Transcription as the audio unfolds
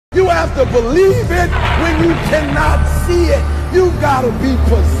have to believe it when you cannot see it. You gotta be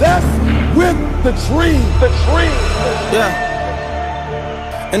possessed with the dream. The dream. Yeah.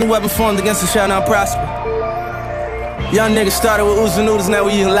 Any weapon formed against us shall not prosper. Young niggas started with oozing noodles, now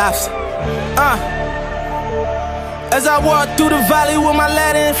we eating lobster. As I walk through the valley with my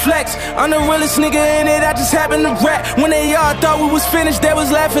ladder and flex, I'm the realest nigga in it, I just happened to rap. When they all thought we was finished, they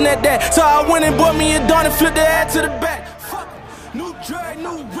was laughing at that. So I went and bought me a dawn and flipped the hat to the back. Fuck, new drag,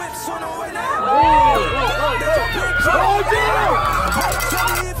 new whips on the way now. Tell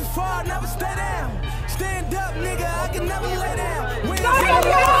me if you fall, never stay down. Stand up, nigga, I can never lay down.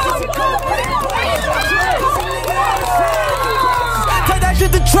 Take that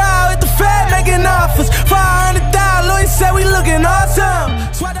shit to trial at the Fed, making offers. 500,000, Louis said we looking awesome.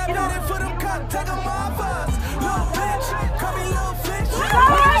 Swat that money for them cops, take them off us. Little bitch, call me little bitch.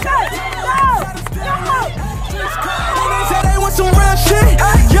 They say they want some real shit.